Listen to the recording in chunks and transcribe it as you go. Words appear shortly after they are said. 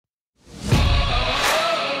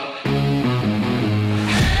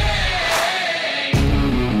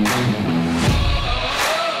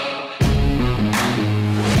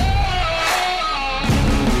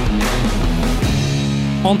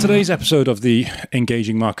On today's episode of The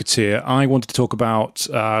Engaging Marketeer, I wanted to talk about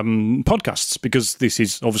podcasts, because this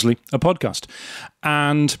is obviously a podcast,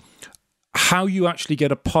 and how you actually get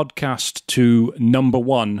a podcast to number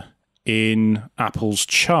one in Apple's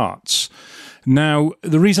charts. Now,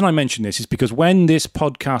 the reason I mention this is because when this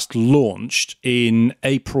podcast launched in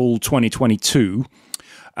April 2022,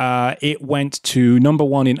 it went to number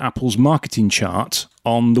one in Apple's marketing chart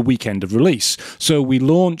on the weekend of release. So we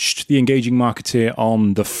launched The Engaging Marketeer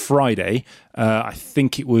on the Friday. I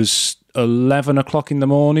think it was 11 o'clock in the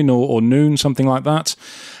morning or noon, something like that.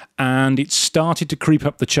 And it started to creep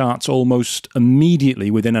up the charts almost immediately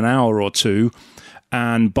within an hour or two.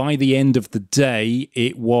 And by the end of the day,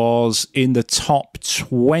 it was in the top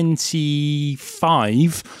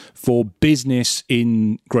 25 for business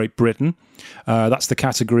in Great Britain. That's the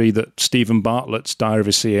category that Stephen Bartlett's Diary of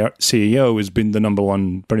a CEO has been the number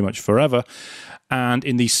one pretty much forever. And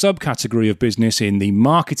in the subcategory of business, in the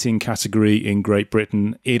marketing category in Great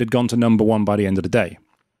Britain, it had gone to number one by the end of the day.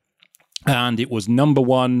 And it was number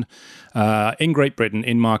one in Great Britain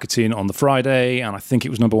in marketing on the Friday, and I think it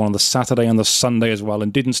was number one on the Saturday and the Sunday as well,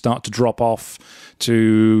 and didn't start to drop off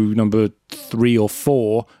to number 3 or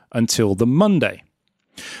 4 until the Monday.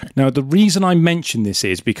 Now, the reason I mention this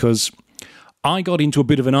is because I got into a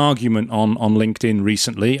bit of an argument on LinkedIn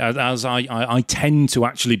recently, as I tend to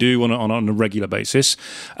actually do on a regular basis,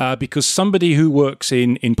 because somebody who works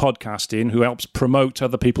in podcasting, who helps promote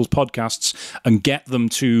other people's podcasts and get them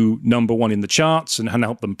to number one in the charts and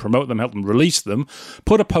help them promote them, help them release them,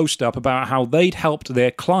 put a post up about how they'd helped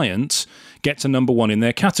their client get to number one in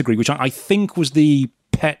their category, which I think was the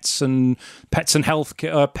pets and health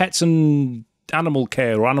care, pets and animal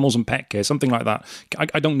care or animals and pet care, something like that.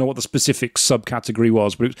 I don't know what the specific subcategory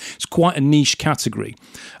was, but it's quite a niche category.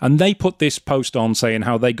 And they put this post on saying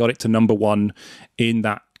how they got it to number one in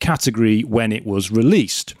that category when it was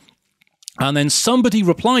released. And then somebody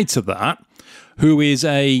replied to that, who is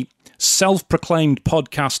a self-proclaimed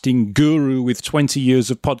podcasting guru with 20 years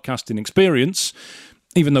of podcasting experience,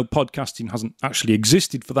 even though podcasting hasn't actually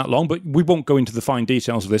existed for that long, but we won't go into the fine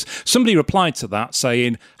details of this. Somebody replied to that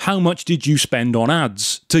saying, how much did you spend on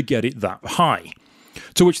ads to get it that high?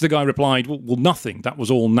 To which the guy replied, well, nothing. That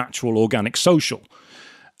was all natural, organic, social.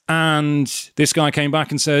 And this guy came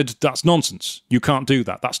back and said, that's nonsense. You can't do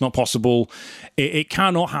that. That's not possible. It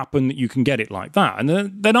cannot happen that you can get it like that. And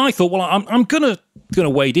then I thought, well, I'm going to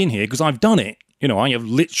wade in here because I've done it. You know, I have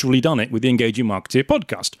literally done it with the Engaging Marketeer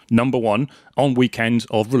podcast. Number one on weekend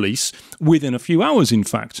of release, within a few hours, in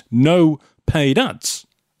fact. No paid ads.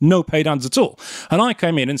 No paid ads at all. And I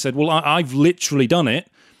came in and said, well, I've literally done it.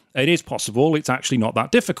 It is possible. It's actually not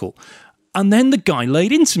that difficult. And then the guy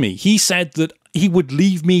laid into me. He said that he would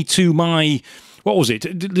leave me to my,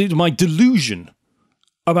 my delusion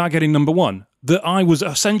about getting number one. That I was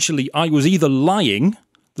either lying,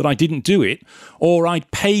 that I didn't do it, or I'd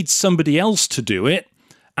paid somebody else to do it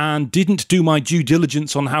and didn't do my due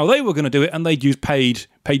diligence on how they were going to do it, and they'd use paid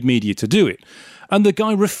media to do it. And the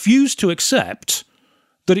guy refused to accept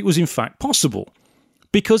that it was in fact possible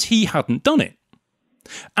because he hadn't done it.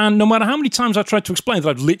 And no matter how many times I tried to explain that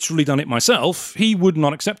I've literally done it myself, he would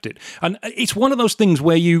not accept it. And it's one of those things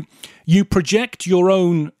where you project your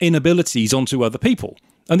own inabilities onto other people.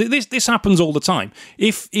 And this happens all the time.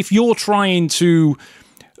 If you're trying to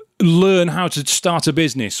learn how to start a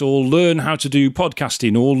business or learn how to do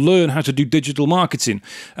podcasting or learn how to do digital marketing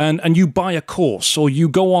and you buy a course or you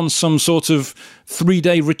go on some sort of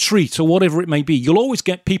 3-day retreat or whatever it may be, you'll always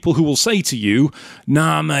get people who will say to you,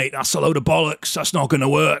 nah, mate, that's a load of bollocks. That's not going to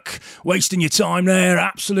work. Wasting your time there.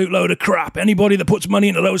 Absolute load of crap. Anybody that puts money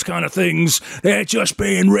into those kind of things, they're just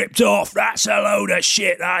being ripped off. That's a load of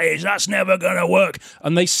shit, that is. That's never going to work.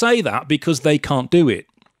 And they say that because they can't do it.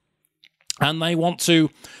 And they want to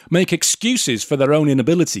make excuses for their own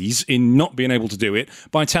inabilities in not being able to do it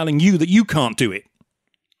by telling you that you can't do it.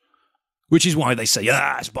 Which is why they say,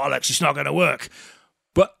 it's bollocks, it's not going to work.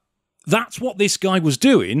 But that's what this guy was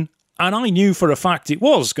doing, and I knew for a fact it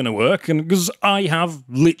was going to work, and because I have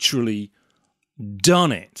literally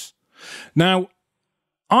done it. Now,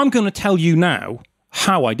 I'm going to tell you now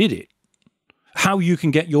how I did it. How you can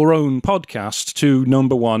get your own podcast to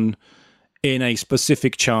number one in a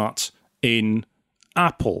specific chart in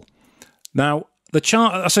Apple. Now, the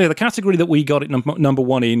category that we got it number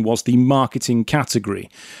one in was the marketing category.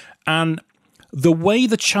 And the way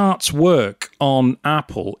the charts work on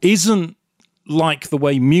Apple isn't like the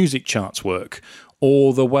way music charts work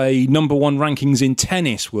or the way number one rankings in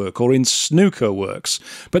tennis work or in snooker works.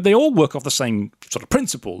 But they all work off the same sort of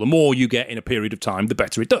principle. The more you get in a period of time, the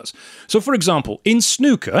better it does. So, for example, in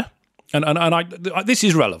snooker, this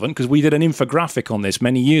is relevant because we did an infographic on this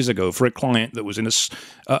many years ago for a client that was in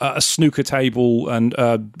a snooker table and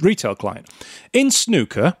retail client. In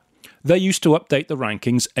snooker, they used to update the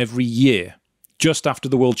rankings every year, just after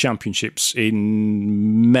the World Championships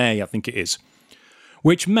in May, I think it is,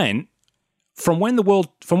 which meant from when the world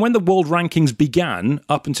rankings began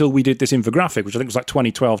up until we did this infographic, which I think was like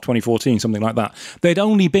 2012, 2014, something like that, there'd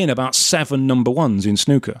only been about 7 number ones in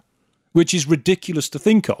snooker, which is ridiculous to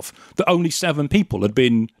think of, that only 7 people had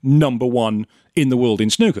been number one in the world in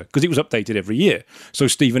snooker, because it was updated every year. So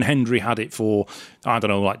Stephen Hendry had it for, I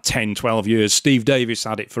don't know, like 10, 12 years. Steve Davis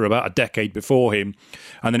had it for about a decade before him.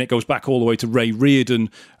 And then it goes back all the way to Ray Reardon,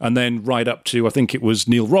 and then right up to, I think it was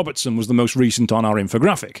Neil Robertson was the most recent on our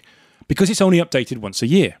infographic, because it's only updated once a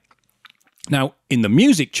year. Now, in the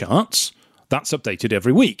music charts, that's updated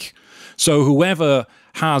every week. So whoever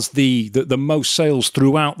has the most sales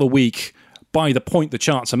throughout the week by the point the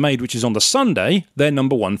charts are made, which is on the Sunday, they're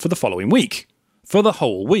number one for the following week, for the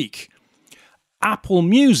whole week. Apple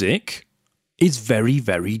Music is very,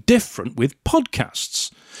 very different with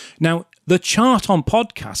podcasts. Now, the chart on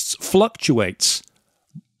podcasts fluctuates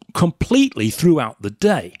completely throughout the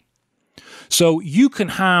day. So you can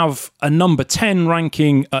have a number 10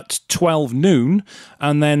 ranking at 12 noon,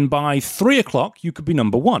 and then by 3 o'clock, you could be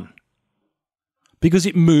number 1. Because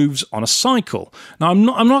it moves on a cycle. Now, I'm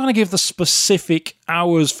not going to give the specific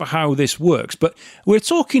hours for how this works, but we're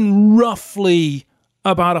talking roughly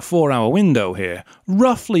about a 4-hour window here.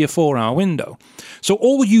 Roughly a 4-hour window. So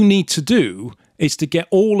all you need to do is to get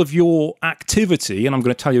all of your activity, and I'm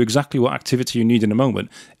going to tell you exactly what activity you need in a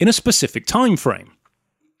moment, in a specific time frame.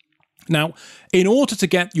 Now, in order to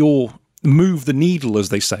get your move the needle, as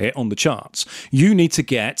they say it, on the charts, you need to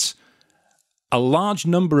get a large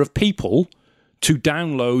number of people to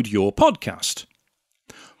download your podcast.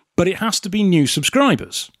 But it has to be new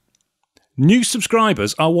subscribers. New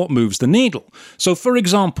subscribers are what moves the needle. So, for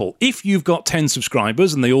example, if you've got 10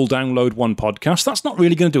 subscribers and they all download one podcast, that's not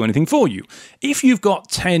really going to do anything for you. If you've got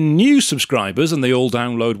 10 new subscribers and they all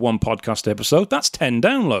download one podcast episode, that's 10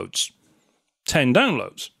 downloads. 10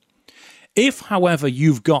 downloads. If, however,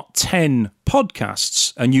 you've got 10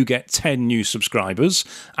 podcasts and you get 10 new subscribers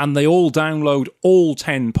and they all download all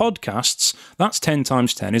 10 podcasts, that's 10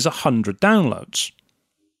 times 10 is 100 downloads.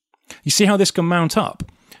 You see how this can mount up?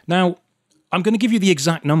 Now, I'm going to give you the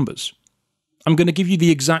exact numbers.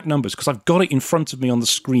 Because I've got it in front of me on the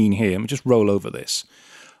screen here. Let me just roll over this.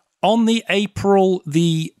 On the April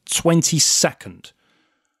the 22nd,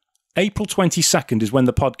 April 22nd is when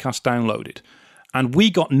the podcast downloaded. And we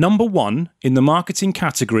got number 1 in the marketing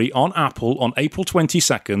category on Apple on April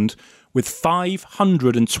 22nd with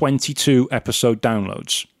 522 episode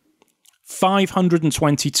downloads.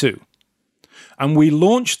 522. And we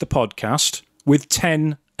launched the podcast with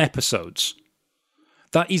 10 episodes.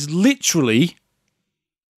 That is literally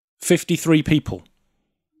 53 people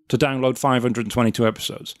to download 522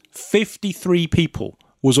 episodes. 53 people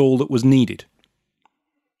was all that was needed.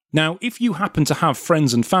 Now, if you happen to have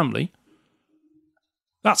friends and family,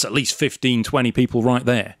 that's at least 15, 20 people right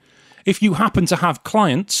there. If you happen to have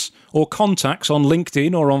clients or contacts on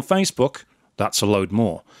LinkedIn or on Facebook, that's a load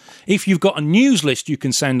more. If you've got a news list you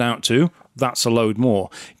can send out to, that's a load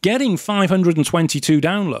more. Getting 522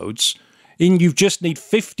 downloads, you just need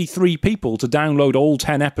 53 people to download all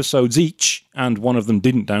 10 episodes each, and one of them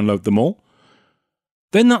didn't download them all,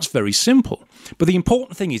 then that's very simple. But the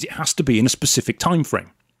important thing is it has to be in a specific time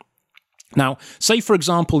frame. Now, say, for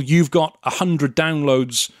example, you've got 100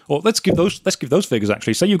 downloads, or let's give those figures,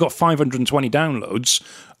 actually. Say you've got 520 downloads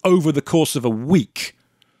over the course of a week.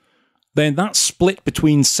 Then that's split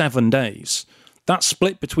between 7 days. That's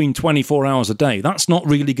split between 24 hours a day. That's not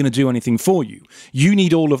really going to do anything for you. You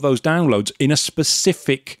need all of those downloads in a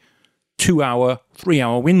specific 2-hour,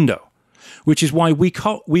 3-hour window, which is why we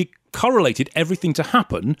correlated everything to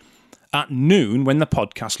happen at noon when the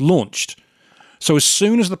podcast launched. So as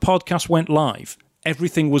soon as the podcast went live,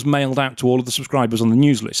 everything was mailed out to all of the subscribers on the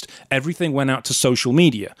news list. Everything went out to social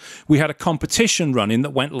media. We had a competition running that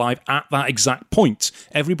went live at that exact point.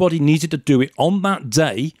 Everybody needed to do it on that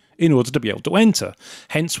day in order to be able to enter.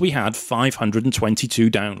 Hence, we had 522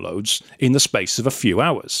 downloads in the space of a few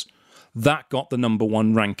hours. That got the number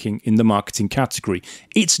 1 ranking in the marketing category.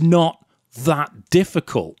 It's not that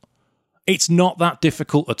difficult. It's not that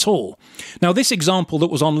difficult at all. Now, this example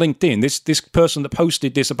that was on LinkedIn, this person that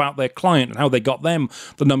posted this about their client and how they got them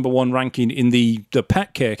the number 1 ranking in the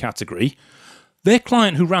pet care category, their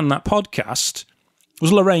client who ran that podcast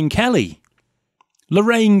was Lorraine Kelly.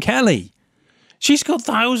 Lorraine Kelly. She's got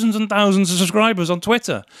thousands and thousands of subscribers on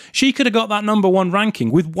Twitter. She could have got that number 1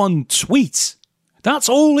 ranking with 1 tweet. That's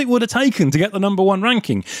all it would have taken to get the number one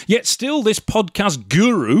ranking. Yet still this podcast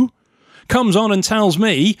guru comes on and tells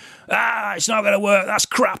me, it's not going to work, that's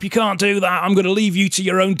crap, you can't do that, I'm going to leave you to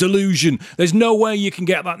your own delusion. There's no way you can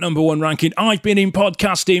get that number one ranking. I've been in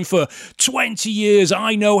podcasting for 20 years,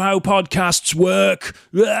 I know how podcasts work.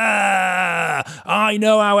 I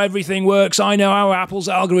know how everything works, I know how Apple's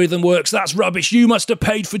algorithm works. That's rubbish, you must have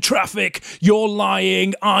paid for traffic, you're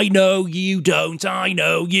lying, I know you don't.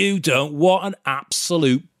 What an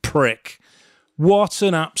absolute prick. What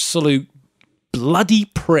an absolute bloody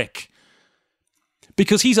prick.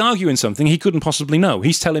 Because he's arguing something he couldn't possibly know.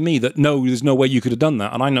 He's telling me that, no, there's no way you could have done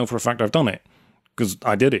that. And I know for a fact I've done it. Because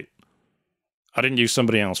I did it. I didn't use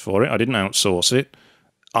somebody else for it. I didn't outsource it.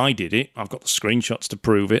 I did it. I've got the screenshots to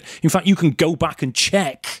prove it. In fact, you can go back and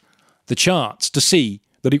check the charts to see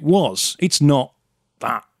that it was. It's not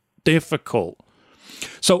that difficult.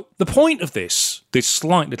 So the point of this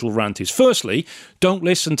slight little rant is, firstly, don't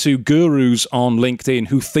listen to gurus on LinkedIn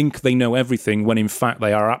who think they know everything when in fact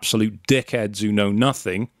they are absolute dickheads who know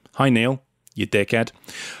nothing. Hi, Neil, you dickhead.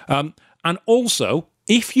 And also,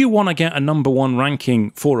 if you want to get a number one ranking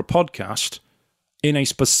for a podcast in a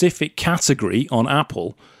specific category on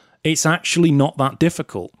Apple, it's actually not that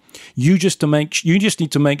difficult. You just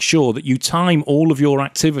need to make sure that you time all of your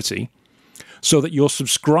activity so that your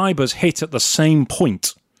subscribers hit at the same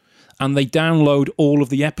point and they download all of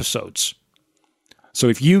the episodes. So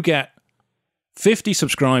if you get 50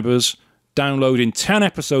 subscribers downloading 10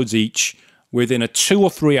 episodes each within a 2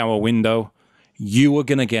 or 3 hour window, you are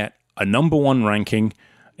going to get a number one ranking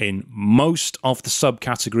in most of the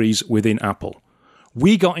subcategories within Apple.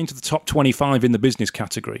 We got into the top 25 in the business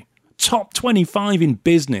category. Top 25 in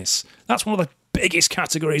business. That's one of the biggest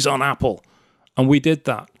categories on Apple. And we did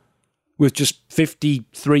that with just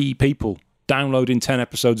 53 people downloading 10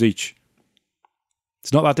 episodes each.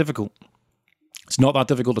 It's not that difficult. It's not that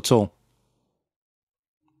difficult at all.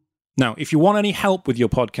 Now, if you want any help with your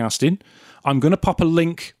podcasting, I'm going to pop a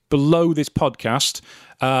link below this podcast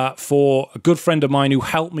for a good friend of mine who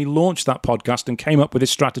helped me launch that podcast and came up with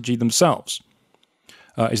this strategy themselves.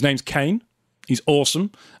 His name's Kane. He's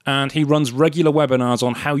awesome, and he runs regular webinars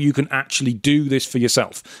on how you can actually do this for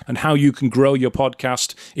yourself and how you can grow your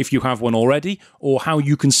podcast if you have one already, or how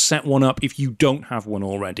you can set one up if you don't have one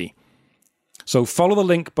already. So follow the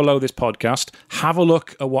link below this podcast, have a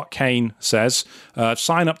look at what Kane says,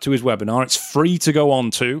 sign up to his webinar. It's free to go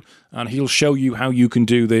on to, and he'll show you how you can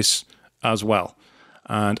do this as well.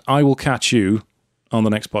 And I will catch you on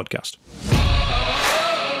the next podcast.